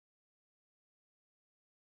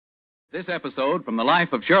This episode from the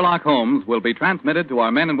life of Sherlock Holmes will be transmitted to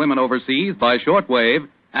our men and women overseas by shortwave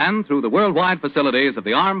and through the worldwide facilities of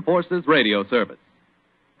the Armed Forces Radio Service.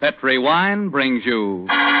 Petri Wine brings you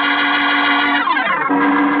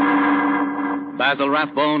Basil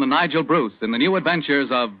Rathbone and Nigel Bruce in the new adventures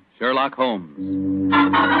of Sherlock Holmes.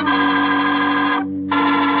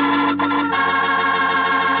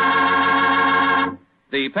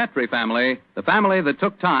 The Petri family, the family that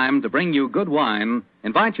took time to bring you good wine,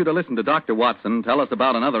 invites you to listen to Dr. Watson tell us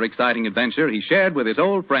about another exciting adventure he shared with his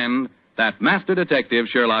old friend, that master detective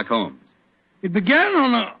Sherlock Holmes. It began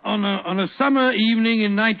on a summer evening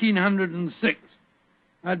in 1906.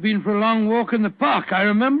 I'd been for a long walk in the park, I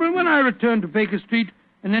remember, and when I returned to Baker Street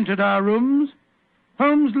and entered our rooms,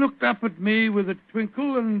 Holmes looked up at me with a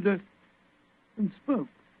twinkle and spoke.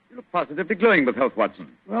 You look positively glowing with health, Watson.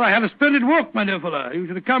 Well, I had a splendid walk, my dear fellow. You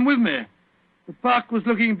should have come with me. The park was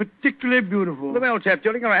looking particularly beautiful. Well, chap,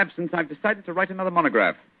 during your absence, I've decided to write another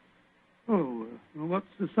monograph. Oh, well, what's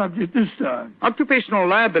the subject this time? Occupational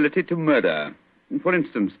liability to murder. For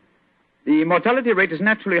instance, the mortality rate is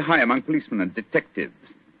naturally high among policemen and detectives.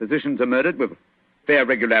 Physicians are murdered with fair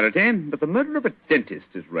regularity, but the murder of a dentist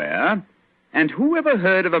is rare. And who ever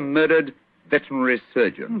heard of a murdered veterinary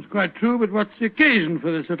surgeon? That's quite true, but what's the occasion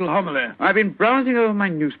for this little homily? I've been browsing over my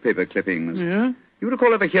newspaper clippings. Yeah? You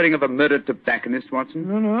recall ever hearing of a murdered tobacconist, Watson?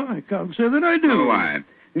 No, I can't say that I do. Oh, why? And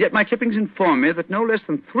yet my clippings inform me that no less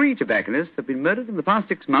than 3 tobacconists have been murdered in the past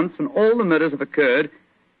 6 months, and all the murders have occurred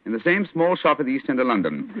in the same small shop at the East End of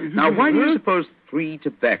London. Now, why do you suppose 3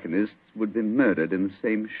 tobacconists would be murdered in the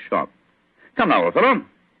same shop? Come now, old fellow.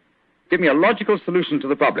 Give me a logical solution to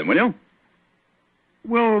the problem, will you?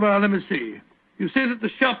 Well, let me see. You say that the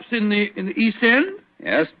shop's in the East End?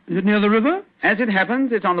 Yes. Is it near the river? As it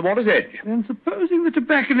happens, it's on the water's edge. And supposing the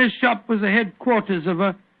tobacconist shop was the headquarters of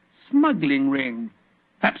a smuggling ring.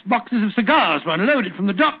 Perhaps boxes of cigars were unloaded from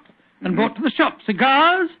the dock and brought to the shop.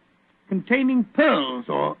 Cigars containing pearls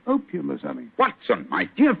or opium or something. Watson, my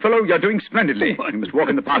dear fellow, you're doing splendidly. You must walk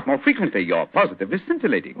in the park more frequently. You're positively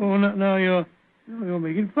scintillating. Oh, no, you're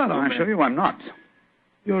making fun of me. I assure you I'm not.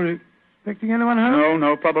 You're expecting anyone home?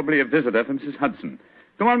 No, probably a visitor from Mrs. Hudson.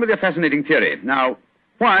 Go on with your fascinating theory. Now,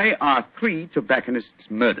 why are 3 tobacconists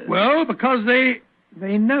murdered? Well, because they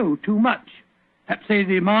know too much. Perhaps they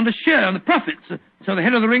demand a share in the profits, so the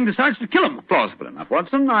head of the ring decides to kill them. Plausible enough,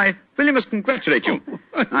 Watson. I really must congratulate you.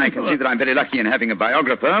 I can see that I'm very lucky in having a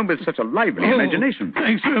biographer with such a lively imagination.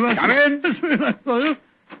 Thanks very much. Come in. That's very nice for you.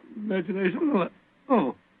 Imagination.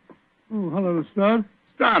 Oh, hello, Lestrade.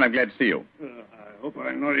 Lestrade, I'm glad to see you. I hope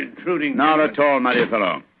I'm not intruding. Not at all, my dear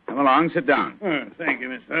fellow. Come along, sit down. Thank you,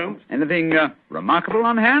 Miss Holmes. Anything remarkable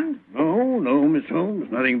on hand? No, Miss Holmes.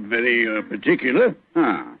 Nothing very particular.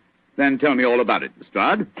 Then tell me all about it,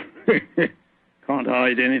 Lestrade. Can't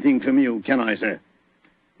hide anything from you, can I, sir?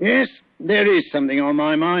 Yes, there is something on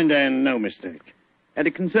my mind, and no mistake. And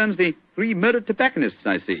it concerns the 3 murdered tobacconists,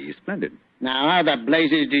 I see. Splendid. Now, how the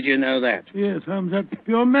blazes did you know that? Yes, Holmes, that's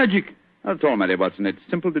pure magic. Not at all, my dear Watson. It's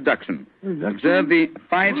simple deduction. Observe the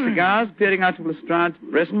 5 cigars peering out of Lestrade's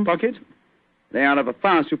breast pocket. They are of a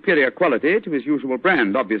far superior quality to his usual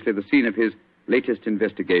brand. Obviously, the scene of his latest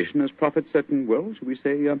investigation has proffered certain, well, shall we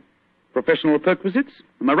say, professional perquisites.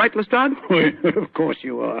 Am I right, Lestrade? Of course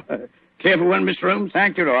you are. Careful one, Mr. Holmes.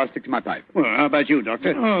 Thank you, no, I'll stick to my pipe. Well, how about you,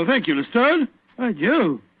 Doctor? Oh, thank you, Lestrade. By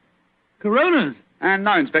Jove. Coronas. And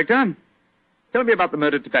now, Inspector, tell me about the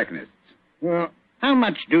murdered tobacconists. Well, how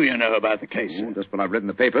much do you know about the case? Oh, just what I've read in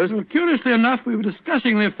the papers. Well, curiously enough, we were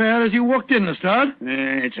discussing the affair as you walked in, Lestrade.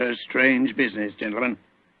 It's a strange business, gentlemen.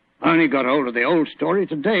 I only got hold of the old story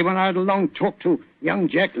today when I had a long talk to young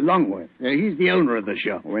Jack Longworth. He's the owner of the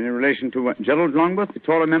shop. When in relation to Gerald Longworth, the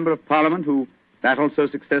taller member of Parliament who battled so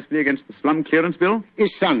successfully against the slum clearance bill?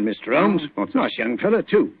 His son, Mr. Holmes. Nice young fellow,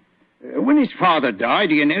 too. When his father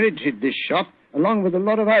died, he inherited this shop along with a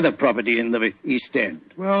lot of other property in the East End.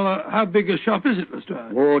 Well, how big a shop is it,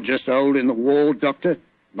 Lestrade? Oh, just a hole in the wall, Doctor.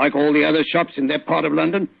 Like all the other shops in that part of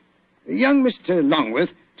London. Young Mr. Longworth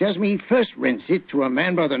tells me he first rents it to a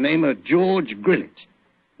man by the name of George Grillet.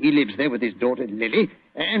 He lives there with his daughter Lily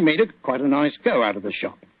and made quite a nice go out of the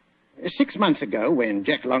shop. 6 months ago, when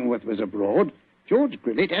Jack Longworth was abroad, George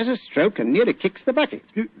Grillet has a stroke and nearly kicks the bucket.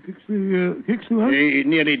 Kicks the what? He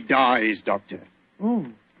nearly dies, Doctor. Oh.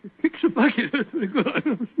 Kicks the bucket. That's very good. I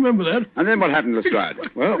remember that. And then what happened, Lestrade?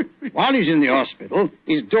 Well, while he's in the hospital,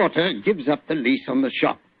 his daughter gives up the lease on the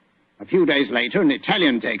shop. A few days later, an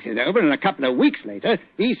Italian takes it over, and a couple of weeks later,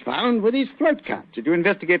 he's found with his throat cut. Did you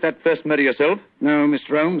investigate that first murder yourself? No,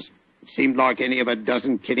 Mr. Holmes. It seemed like any of a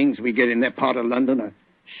dozen killings we get in that part of London. A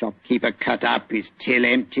Shopkeeper cut up, his till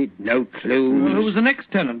emptied, no clues. Well, who was the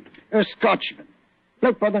next tenant? A Scotchman.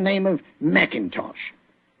 Bloke by the name of McIntosh.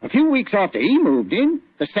 A few weeks after he moved in,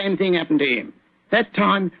 the same thing happened to him. That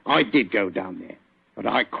time, I did go down there, but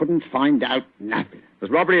I couldn't find out nothing. Was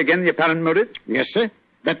robbery again the apparent motive? Yes, sir,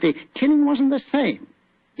 but the killing wasn't the same.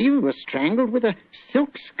 He was strangled with a silk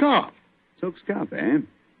scarf. Silk scarf, eh?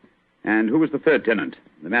 And who was the third tenant?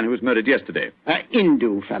 The man who was murdered yesterday? A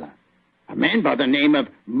Hindu fella. A man by the name of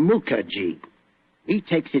Mukherjee. He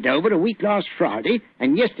takes it over a week last Friday,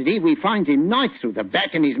 and yesterday we finds him knife through the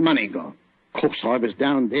back and his money gone. Of course, I was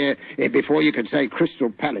down there before you could say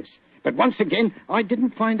Crystal Palace. But once again, I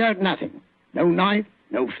didn't find out nothing. No knife,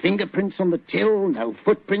 no fingerprints on the till, no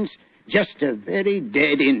footprints, just a very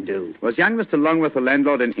dead Hindu. Was young Mr. Longworth the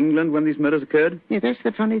landlord in England when these murders occurred? Yeah, that's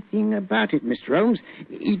the funny thing about it, Mr. Holmes.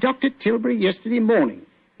 He docked at Tilbury yesterday morning.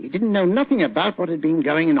 He didn't know nothing about what had been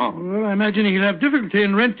going on. Well, I imagine he'll have difficulty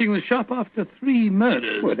in renting the shop after 3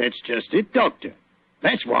 murders. Well, that's just it, Doctor.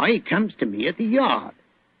 That's why he comes to me at the yard.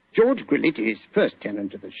 George Grillett, his first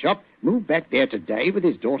tenant of the shop, moved back there today with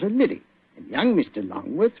his daughter Lily. And young Mr.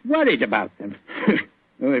 Longworth's worried about them.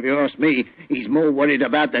 Well, if you ask me, he's more worried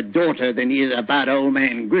about the daughter than he is about old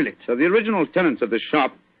man Grillett. So the original tenants of the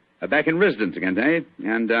shop are back in residence again, eh?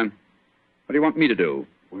 And what do you want me to do?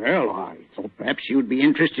 Well, I thought perhaps you'd be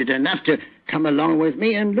interested enough to come along with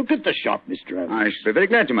me and look at the shop, Mr. Holmes. I should be very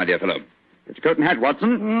glad to, my dear fellow. Get your coat and hat,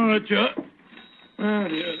 Watson. Oh, that's your... Oh,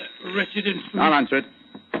 dear, that wretched instrument. I'll answer it.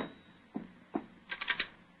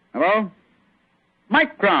 Hello?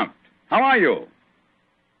 Mycroft, how are you?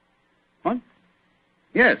 What?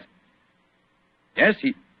 Yes. Yes,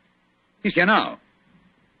 he's here now.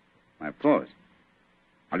 Why, of course.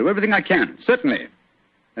 I'll do everything I can, certainly.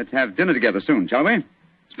 Let's have dinner together soon, shall we?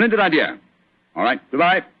 Splendid idea. All right,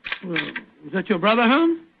 goodbye. Well, was that your brother,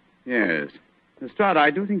 Holmes? Yes. Lestrade, I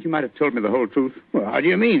do think you might have told me the whole truth. Well, how do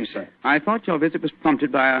you mean, sir? I thought your visit was prompted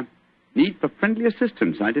by a need for friendly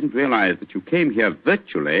assistance. I didn't realize that you came here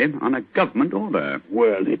virtually on a government order.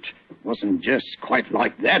 Well, it wasn't just quite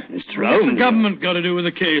like that, Mr. What's Holmes. the government got to do with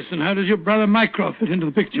the case, and how does your brother Mycroft fit into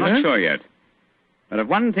the picture? Not sure yet. But of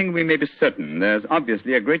one thing we may be certain. There's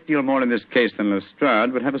obviously a great deal more in this case than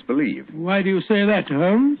Lestrade would have us believe. Why do you say that,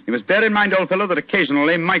 Holmes? You must bear in mind, old fellow, that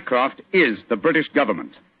occasionally Mycroft is the British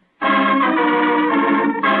government.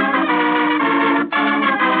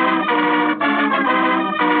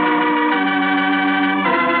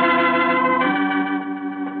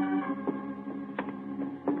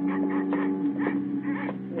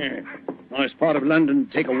 Nice part of London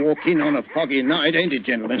to take a walk in on a foggy night, ain't it,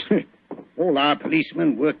 gentlemen? All our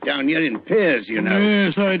policemen work down here in pairs, you know.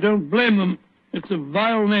 Yes, I don't blame them. It's a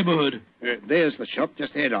vile neighborhood. There's the shop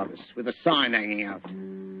just ahead of us, with a sign hanging out.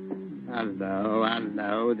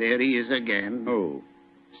 Hello, there he is again. Oh.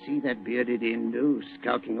 See that bearded Hindu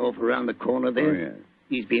skulking off around the corner there? Oh, yes.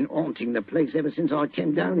 He's been haunting the place ever since I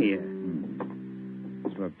came down here.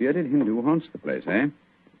 So a bearded Hindu haunts the place, eh?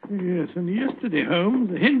 Yes, and yesterday, Holmes,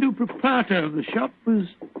 the Hindu proprietor of the shop was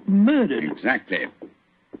murdered. Exactly.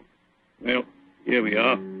 Well, here we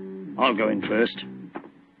are. I'll go in first.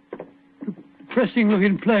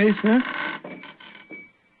 Depressing-looking place, huh?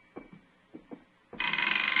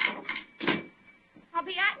 I'll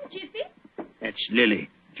be out in jiffy. That's Lily,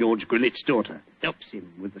 George Grillett's daughter. Helps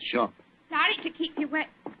him with the shop. Sorry to keep you wet.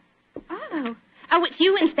 Oh, it's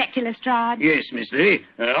you, Inspector Lestrade. Yes, Miss Lily.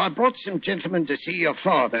 I brought some gentlemen to see your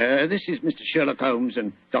father. This is Mr. Sherlock Holmes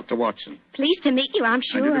and Dr. Watson. Pleased to meet you, I'm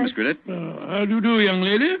I do, sure. Miss Grillett. How do you do, young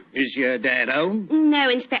lady? Is your dad home? No,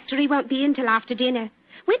 Inspector, he won't be in till after dinner.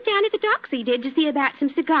 Went down to the docks, he did, to see about some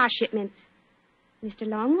cigar shipments. Mr.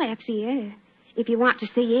 Longworth's here. If you want to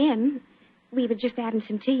see him, we were just having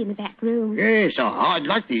some tea in the back room. Yes, I'd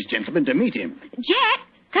like these gentlemen to meet him. Jack,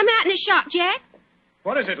 come out in the shop, Jack.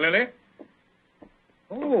 What is it, Lily?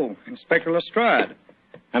 Oh, Inspector Lestrade.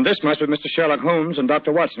 And this must be Mr. Sherlock Holmes and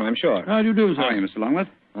Dr. Watson, I'm sure. How do you do, sir? How are you, Mr. Longworth?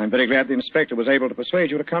 I'm very glad the inspector was able to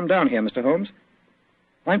persuade you to come down here, Mr. Holmes.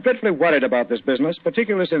 I'm dreadfully worried about this business,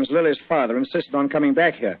 particularly since Lily's father insisted on coming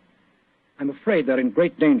back here. I'm afraid they're in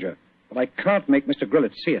great danger, but I can't make Mr.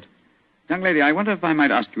 Grillett see it. Young lady, I wonder if I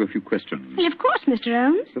might ask you a few questions. Well, of course, Mr.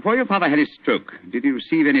 Holmes. Before your father had his stroke, did you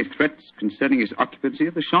receive any threats concerning his occupancy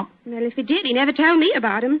of the shop? Well, if he did, he never told me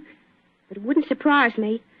about him. But it wouldn't surprise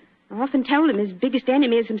me. I often told him his biggest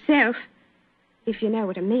enemy is himself, if you know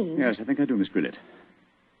what I mean. Yes, I think I do, Miss Grillett.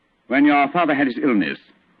 When your father had his illness,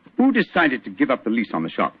 who decided to give up the lease on the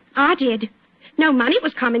shop? I did. No money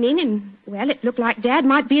was coming in, and, well, it looked like Dad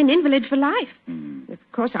might be an invalid for life. Of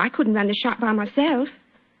course, I couldn't run the shop by myself.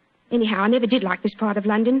 Anyhow, I never did like this part of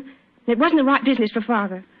London. It wasn't the right business for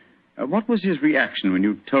Father. What was his reaction when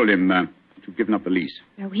you told him to given up the lease?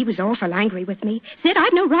 Oh, he was awful angry with me. Said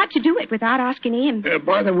I'd no right to do it without asking him.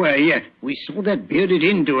 By the way, we saw that bearded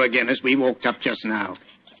Hindu again as we walked up just now.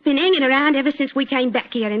 He's been hanging around ever since we came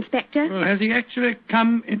back here, Inspector. Well, has he actually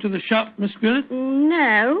come into the shop, Miss Grillet?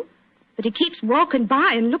 No, but he keeps walking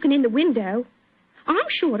by and looking in the window. I'm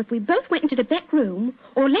sure if we both went into the back room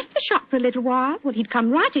or left the shop for a little while, well, he'd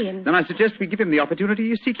come right in. Then I suggest we give him the opportunity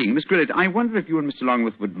he's seeking. Miss Grillet, I wonder if you and Mr.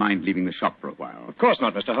 Longworth would mind leaving the shop for a while. Of course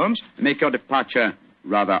not, Mr. Holmes. Make your departure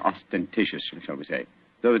rather ostentatious, shall we say,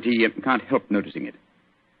 so that he can't help noticing it.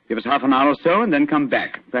 Give us half an hour or so and then come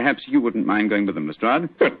back. Perhaps you wouldn't mind going with them, Lestrade.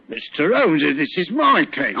 But, Mr. Holmes, this is my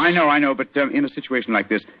case. I know, but in a situation like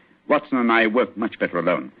this, Watson and I work much better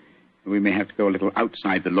alone. We may have to go a little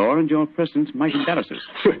outside the law, and your presence might embarrass us.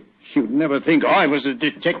 You'd never think I was a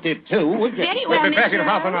detective, too, would you? Very well, We'll be back in Mr.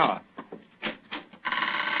 half an Holmes.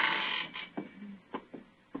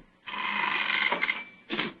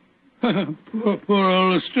 hour. Poor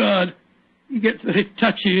old Lestrade. He gets very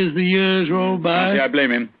touchy as the years roll by. I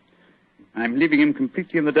blame him. I'm leaving him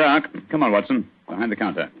completely in the dark. Come on, Watson. Behind the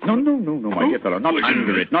counter. No, my dear fellow. Not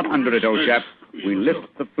under it, old chap. We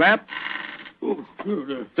lift the flap.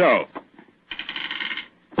 So.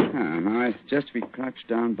 Now I suggest we crouch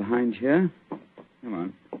down behind here. Come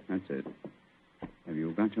on. That's it. Have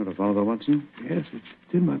you got your revolver, Watson? Yes,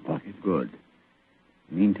 it's in my pocket. Good.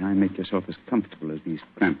 Meantime, make yourself as comfortable as these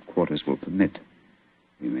cramped quarters will permit.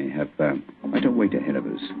 We may have quite a wait ahead of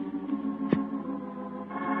us.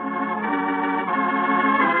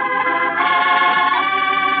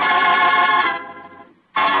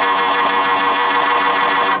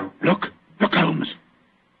 Look, Holmes.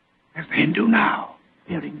 There's the Hindu now,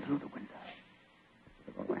 peering through the window.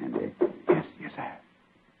 Revolver handy. Yes, sir.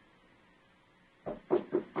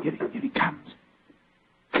 Here he comes.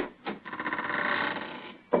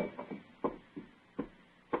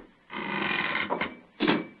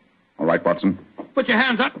 All right, Watson. Put your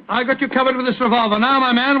hands up. I got you covered with this revolver. Now,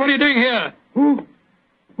 my man, what are you doing here? Who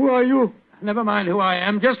are you? Never mind who I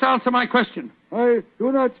am. Just answer my question. I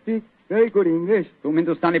do not speak very good English. Tum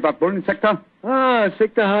Hindustani baat bolne sakta?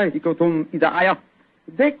 Sekta hai. Iko tum ida aaya?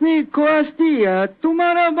 देखनी को आस्ती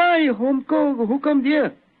तुम्हारा भाई हमको हुक्म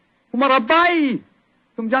दिया Tumhara bhai.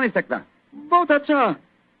 Tum ja nahi sakta. बहुत अच्छा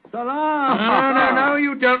सलाम No,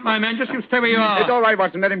 you don't, my man. Just you stay where you are. It's all right,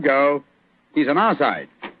 Watson. Let him go. He's on our side.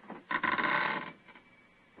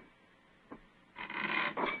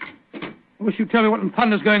 I wish you'd tell me what in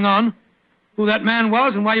thunder's going on. Who that man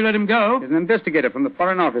was and why you let him go. He's an investigator from the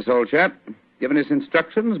Foreign Office, old chap. Given his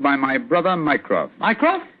instructions by my brother, Mycroft.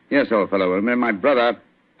 Mycroft? Yes, old fellow. When my brother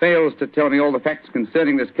fails to tell me all the facts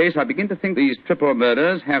concerning this case, I begin to think these triple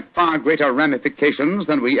murders have far greater ramifications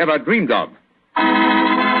than we ever dreamed of.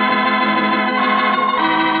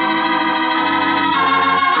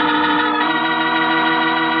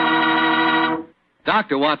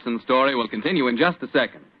 Dr. Watson's story will continue in just a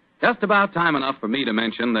second. Just about time enough for me to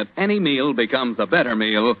mention that any meal becomes a better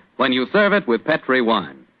meal when you serve it with Petri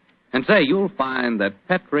wine. And say, you'll find that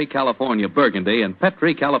Petri California Burgundy and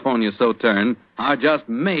Petri California Sauterne are just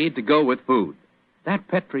made to go with food. That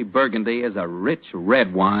Petri Burgundy is a rich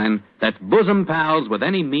red wine that's bosom pals with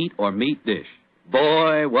any meat or meat dish.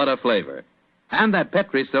 Boy, what a flavor. And that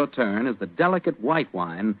Petri Sauterne is the delicate white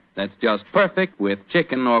wine that's just perfect with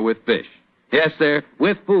chicken or with fish. Yes, sir,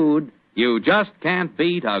 with food, you just can't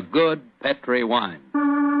beat a good Petri wine.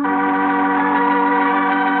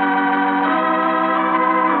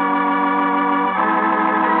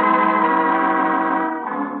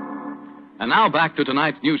 And now back to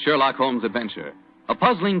tonight's new Sherlock Holmes adventure. A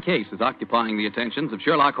puzzling case is occupying the attentions of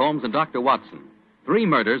Sherlock Holmes and Dr. Watson. 3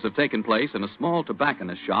 murders have taken place in a small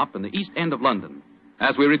tobacconist shop in the East End of London.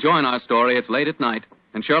 As we rejoin our story, it's late at night,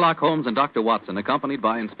 and Sherlock Holmes and Dr. Watson, accompanied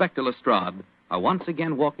by Inspector Lestrade, are once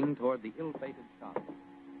again walking toward the ill-fated shop.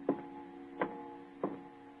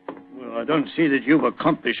 Well, I don't see that you've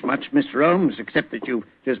accomplished much, Mr. Holmes, except that you've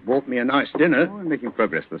just bought me a nice dinner. Oh, I'm making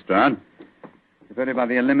progress, Lestrade. If only by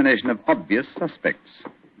the elimination of obvious suspects.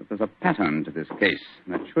 But there's a pattern to this case,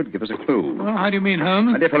 and that should give us a clue. Well, how do you mean,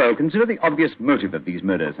 Holmes? My dear fellow, consider the obvious motive of these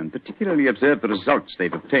murders, and particularly observe the results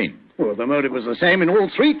they've obtained. Well, the motive was the same in all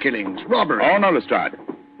 3 killings, robbery. Oh, no, Lestrade.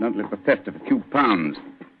 Don't let the theft of a few pounds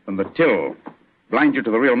from the till blind you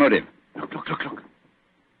to the real motive. Look.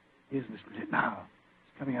 Here's Miss Grillet now.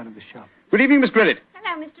 She's coming out of the shop. Good evening, Miss Grillet.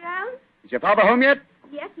 Hello, Mr. Holmes. Is your father home yet?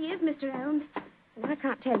 Yes, he is, Mr. Holmes. And I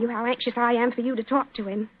can't tell you how anxious I am for you to talk to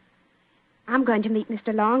him. I'm going to meet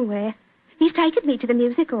Mr. Longworth. He's taken me to the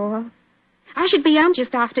music hall. I should be home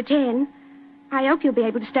just after 10. I hope you'll be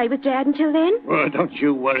able to stay with Dad until then. Well, don't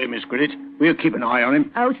you worry, Miss Grillet. We'll keep an eye on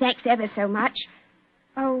him. Oh, thanks ever so much.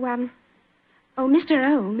 Mr.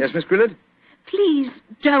 Holmes. Yes, Miss Grillet? Please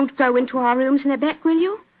don't go into our rooms in the back, will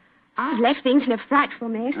you? I've left things in a frightful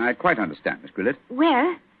mess. I quite understand, Miss Grillet.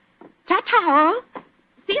 Well, ta-ta all.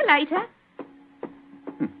 See you later.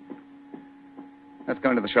 Let's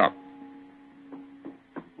go into the shop.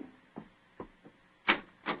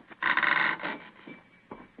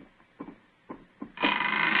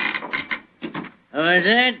 Who is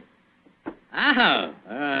it?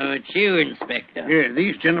 Oh, it's you, Inspector. Here,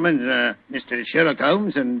 these gentlemen, Mr. Sherlock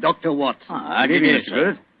Holmes and Dr. Watson. Oh, how do you do,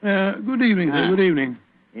 sir? Good evening, sir. Good evening.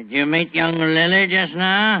 Did you meet young Lily just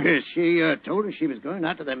now? Yes, she told us she was going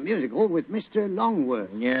out to the music hall with Mr. Longworth.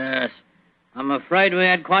 Yes. I'm afraid we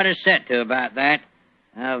had quite a set to about that.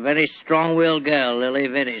 A very strong-willed girl, Lily,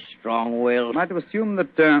 very strong-willed. Am I to assume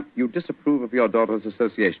that you disapprove of your daughter's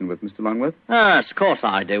association with Mr. Longworth? Yes, of course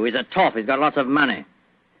I do. He's a toff. He's got lots of money.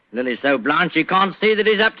 Lily's so blind she can't see that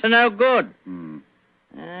he's up to no good.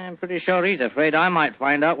 I'm pretty sure he's afraid I might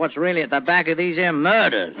find out what's really at the back of these here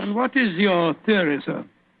murders. And what is your theory, sir?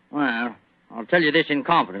 Well, I'll tell you this in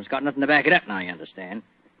confidence. Got nothing to back it up now, you understand.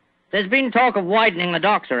 There's been talk of widening the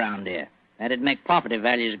docks around here. That'd make property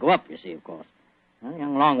values go up, you see, of course. Well,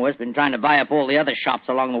 young Longworth's been trying to buy up all the other shops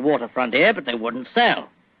along the waterfront here, but they wouldn't sell.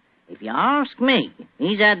 If you ask me,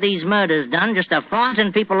 he's had these murders done just to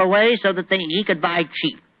frighten people away so that he could buy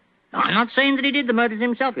cheap. Now, I'm not saying that he did the murders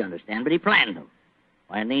himself, you understand, but he planned them.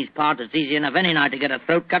 Why, in these parts, it's easy enough any night to get a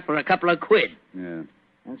throat cut for a couple of quid. Yeah.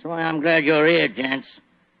 That's why I'm glad you're here, gents.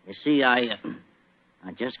 You see, I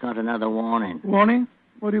just got another warning. Warning?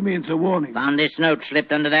 What do you mean, sir, warning? Found this note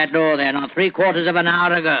slipped under that door there not 3/4 of an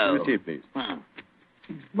hour ago. Receive, please. Oh.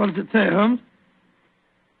 What does it say, Holmes?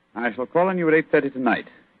 I shall call on you at 8:30 tonight.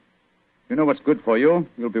 If you know what's good for you,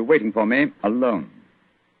 you'll be waiting for me alone.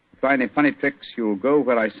 Try any funny tricks, you'll go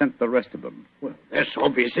where I sent the rest of them. Well, that's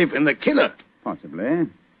obviously from the killer. Possibly.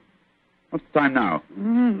 What's the time now?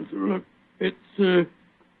 Look, it's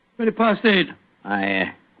 8:20.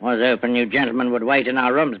 I was hoping you gentlemen would wait in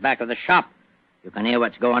our rooms back of the shop. You can hear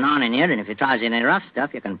what's going on in here, and if he tries any rough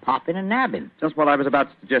stuff, you can pop in and nab him. Just what I was about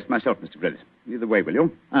to suggest myself, Mr. Grillet. Either way, will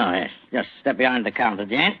you? Oh, yes. Just step behind the counter,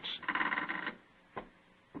 gents.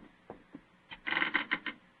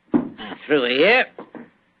 Through here.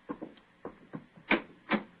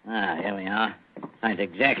 Here we are. Ain't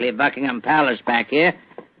exactly Buckingham Palace back here,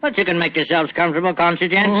 but you can make yourselves comfortable, can't you,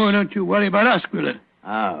 gents? Oh, don't you worry about us, Grillet.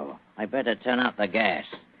 Oh, I better turn out the gas.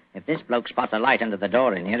 If this bloke spots a light under the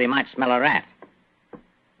door in here, he might smell a rat.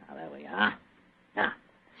 Now, there we are. Now,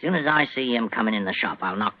 as soon as I see him coming in the shop,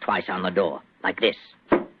 I'll knock twice on the door, like this.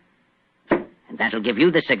 And that'll give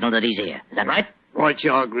you the signal that he's here. Is that right? Right,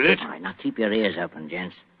 you are, Grillet. All right, now keep your ears open,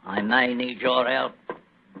 gents. I may need your help.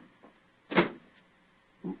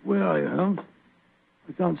 Where are you, Holmes?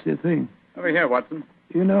 I can't see a thing. Over here, Watson.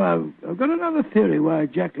 You know, I've got another theory why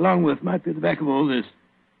Jack Longworth might be at the back of all this.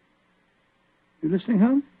 You listening,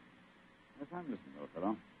 Holmes? Yes, I'm listening, old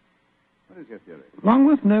fellow. What is your theory?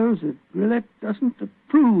 Longworth knows that Grillet doesn't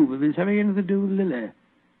approve of his having anything to do with Lily.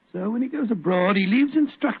 So when he goes abroad, he leaves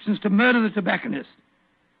instructions to murder the tobacconist.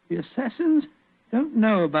 The assassins don't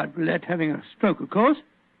know about Grillet having a stroke, of course,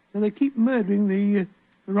 so they keep murdering the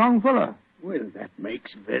wrong fellow. Well, that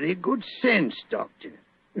makes very good sense, Doctor.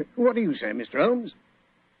 What do you say, Mr. Holmes?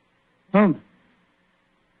 Holmes.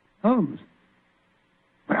 Holmes.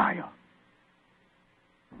 Where are you?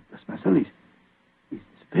 Oh, bless my soul, he's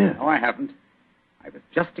disappeared. No, I haven't. I was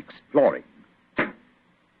just exploring. Shh.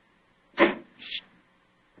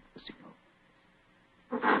 That's the signal.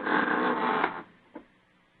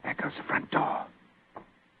 There goes the front door.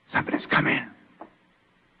 Somebody's come in.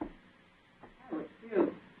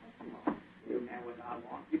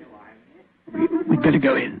 We'd better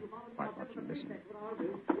go in. Right, Watson, listen.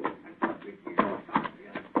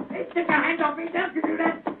 Take your hands off me. Don't you do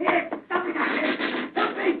that. Here, stop me down here.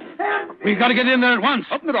 Help me. Help me. We've got to get in there at once.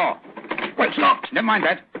 Open the door. Well, it's locked. Never mind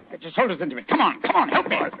that. Get your shoulders into it. Come on, help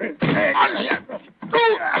me. On here.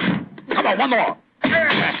 Come on, one more.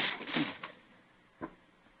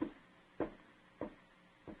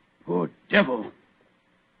 Poor devil.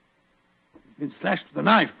 He's been slashed with a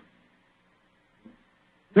knife.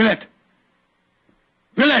 Grillet!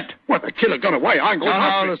 Grillet! What, the killer got away? I'm going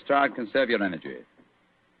after him. No, Lestrade, conserve your energy.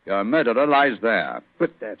 Your murderer lies there.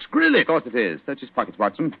 But that's Grillet. Of course it is. Search his pockets,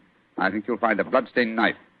 Watson. I think you'll find a blood-stained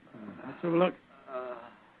knife. Let's have a look.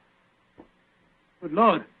 Good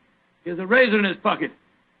Lord. He has a razor in his pocket.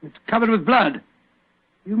 It's covered with blood.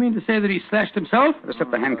 You mean to say that he slashed himself?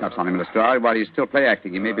 Slip the handcuffs on him, Lestrade. While he's still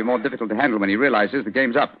play-acting, he may be more difficult to handle when he realizes the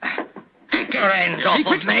game's up. Take your hands off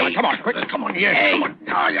of me. Come on, quick. Come on, yes. Hey.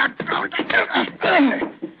 Come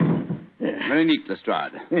on. Very neat,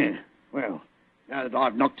 Lestrade. Yeah. Well, now that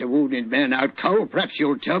I've knocked a wounded man out cold, perhaps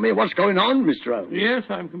you'll tell me what's going on, Mr. Holmes. Yes,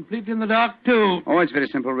 I'm completely in the dark, too. Oh, it's very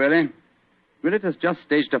simple, really. Willett has just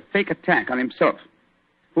staged a fake attack on himself.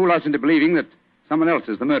 Fool us into believing that someone else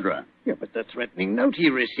is the murderer. Yeah, but the threatening note he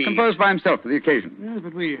received... Composed by himself for the occasion. Yes,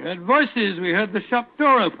 but we heard voices. We heard the shop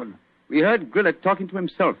door open. We heard Grillett talking to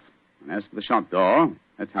himself. And as for the shop door,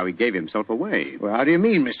 that's how he gave himself away. Well, how do you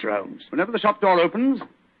mean, Mr. Holmes? Whenever the shop door opens,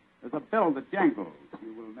 there's a bell that jangles.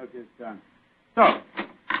 You will notice... So,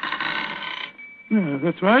 Yeah,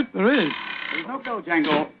 that's right, there is. there was no bell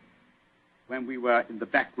jangle when we were in the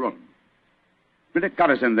back room. Grillett got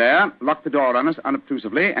us in there, locked the door on us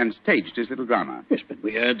unobtrusively, and staged his little drama. Yes, but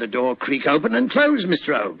we heard the door creak open and close,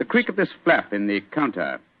 Mr. Holmes. The creak of this flap in the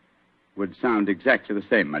counter would sound exactly the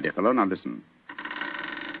same, my dear fellow. Now listen.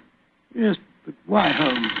 Yes, but why,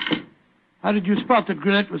 Holmes? How did you spot that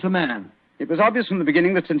Grillett was a man? It was obvious from the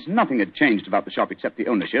beginning that since nothing had changed about the shop except the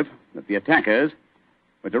ownership, that the attackers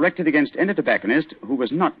were directed against any tobacconist who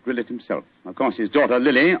was not Grillett himself. Of course, his daughter,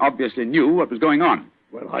 Lily, obviously knew what was going on.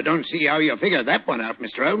 Well, I don't see how you figured that one out,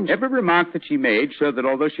 Mr. Holmes. Every remark that she made showed that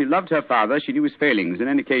although she loved her father, she knew his failings. In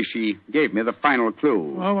any case, she gave me the final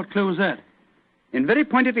clue. Well, what clue was that? In very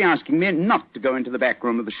pointedly asking me not to go into the back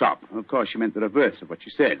room of the shop. Of course, she meant the reverse of what she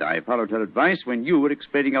said. I followed her advice when you were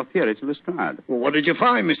explaining your theory to Lestrade. Well, what did you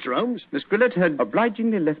find, Mr. Holmes? Miss Grillett had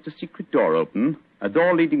obligingly left a secret door open, a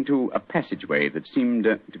door leading to a passageway that seemed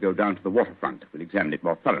to go down to the waterfront. We'll examine it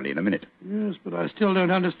more thoroughly in a minute. Yes, but I still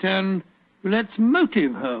don't understand Grillett's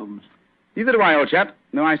motive, Holmes. Neither do I, old chap.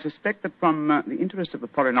 No, I suspect that from the interest of the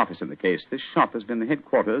Foreign Office in the case, this shop has been the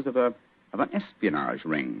headquarters of an espionage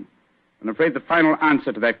ring. I'm afraid the final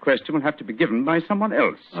answer to that question will have to be given by someone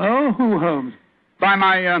else. Oh, who, Holmes? By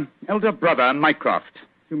my elder brother, Mycroft.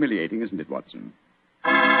 Humiliating, isn't it, Watson?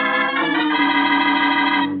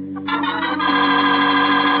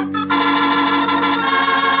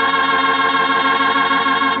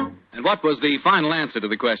 And what was the final answer to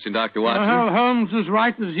the question, Dr. Watson? Well, Holmes was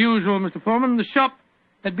right as usual, Mr. Foreman. The shop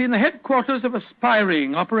had been the headquarters of a spy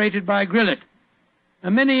ring operated by Grillett.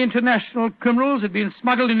 And many international criminals had been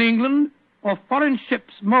smuggled in England or foreign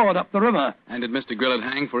ships moored up the river. And did Mr. Grillett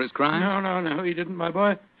hang for his crime? No, he didn't, my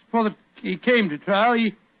boy. Before he came to trial,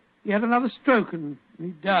 he had another stroke and he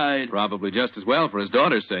died. Probably just as well for his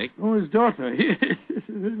daughter's sake. Oh, his daughter. Yes,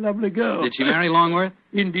 a very lovely girl. Did she marry Longworth?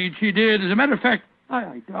 Indeed she did. As a matter of fact,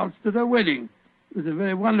 I danced at her wedding. It was a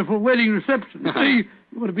very wonderful wedding reception. You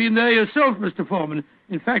would have been there yourself, Mr. Foreman.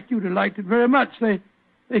 In fact, you'd have liked it very much. They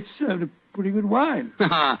served a pretty good wine.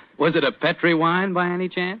 Was it a Petri wine by any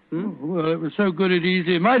chance? Oh, well, it was so good it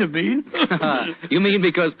easily might have been. You mean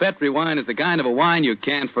because Petri wine is the kind of a wine you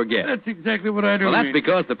can't forget? That's exactly what I do. Well, that's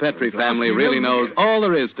because the Petri family really knows all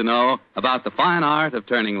there is to know about the fine art of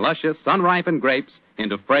turning luscious, sun-ripened grapes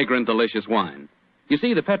into fragrant, delicious wine. You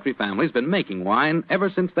see, the Petri family's been making wine ever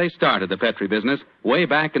since they started the Petri business way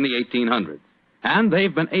back in the 1800s. And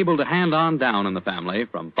they've been able to hand on down in the family,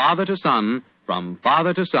 from father to son,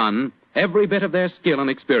 every bit of their skill and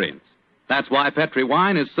experience. That's why Petri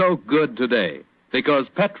wine is so good today, because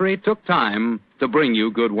Petri took time to bring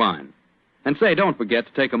you good wine. And say, don't forget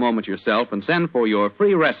to take a moment yourself and send for your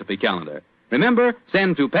free recipe calendar. Remember,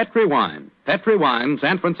 send to Petri Wine,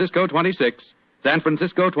 San Francisco 26,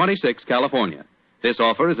 California. This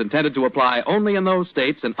offer is intended to apply only in those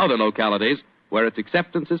states and other localities where its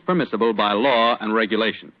acceptance is permissible by law and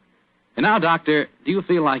regulation. And now, Doctor, do you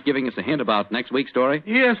feel like giving us a hint about next week's story?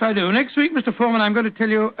 Yes, I do. Next week, Mr. Foreman, I'm going to tell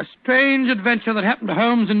you a strange adventure that happened to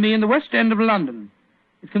Holmes and me in the West End of London.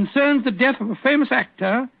 It concerns the death of a famous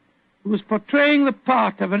actor who was portraying the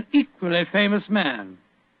part of an equally famous man,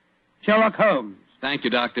 Sherlock Holmes. Thank you,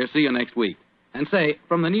 Doctor. See you next week. And say,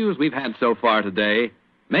 from the news we've had so far today,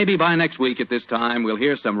 maybe by next week at this time we'll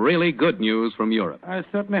hear some really good news from Europe. I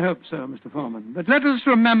certainly hope so, Mr. Foreman. But let us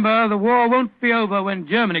remember the war won't be over when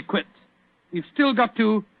Germany quits. We've still got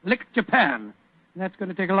to lick Japan. And that's going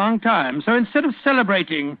to take a long time. So instead of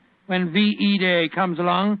celebrating when VE Day comes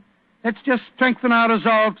along, let's just strengthen our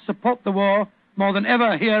resolve to support the war more than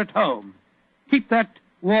ever here at home. Keep that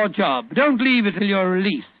war job. Don't leave it till you're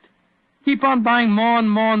released. Keep on buying more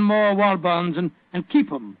and more and more war bonds and keep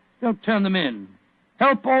them. Don't turn them in.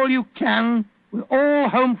 Help all you can with all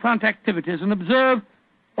home front activities and observe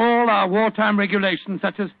all our wartime regulations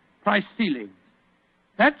such as price ceilings.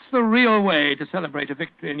 That's the real way to celebrate a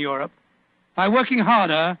victory in Europe, by working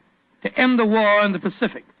harder to end the war in the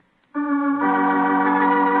Pacific.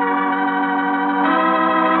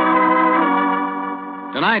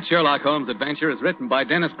 Tonight's Sherlock Holmes adventure is written by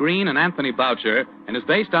Dennis Green and Anthony Boucher and is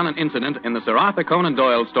based on an incident in the Sir Arthur Conan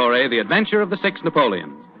Doyle story, The Adventure of the Six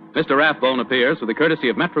Napoleons. Mr. Rathbone appears through the courtesy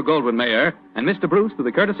of Metro-Goldwyn-Mayer and Mr. Bruce through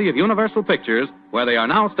the courtesy of Universal Pictures, where they are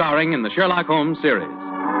now starring in the Sherlock Holmes series.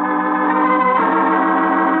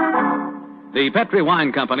 The Petri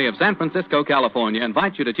Wine Company of San Francisco, California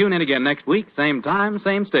invites you to tune in again next week, same time,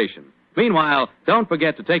 same station. Meanwhile, don't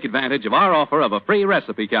forget to take advantage of our offer of a free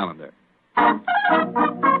recipe calendar.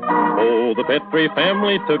 Oh, the Petri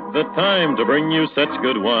family took the time to bring you such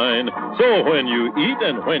good wine. So when you eat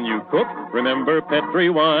and when you cook, remember Petri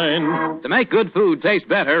wine. To make good food taste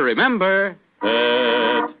better, remember... Petri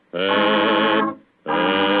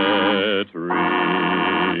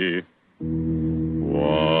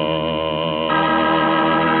wine.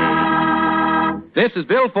 This is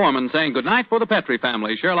Bill Foreman saying goodnight for the Petri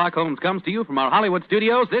family. Sherlock Holmes comes to you from our Hollywood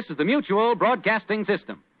studios. This is the Mutual Broadcasting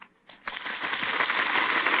System.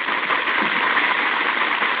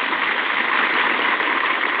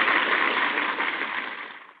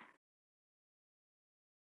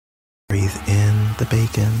 Breathe in the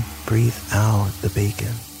bacon, breathe out the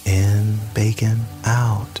bacon. In bacon,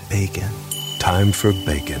 out bacon. Time for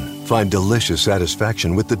bacon. Find delicious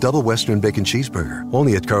satisfaction with the Double Western Bacon Cheeseburger.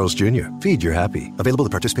 Only at Carl's Jr. Feed your happy. Available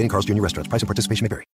at participating Carl's Jr. restaurants. Price and participation may vary.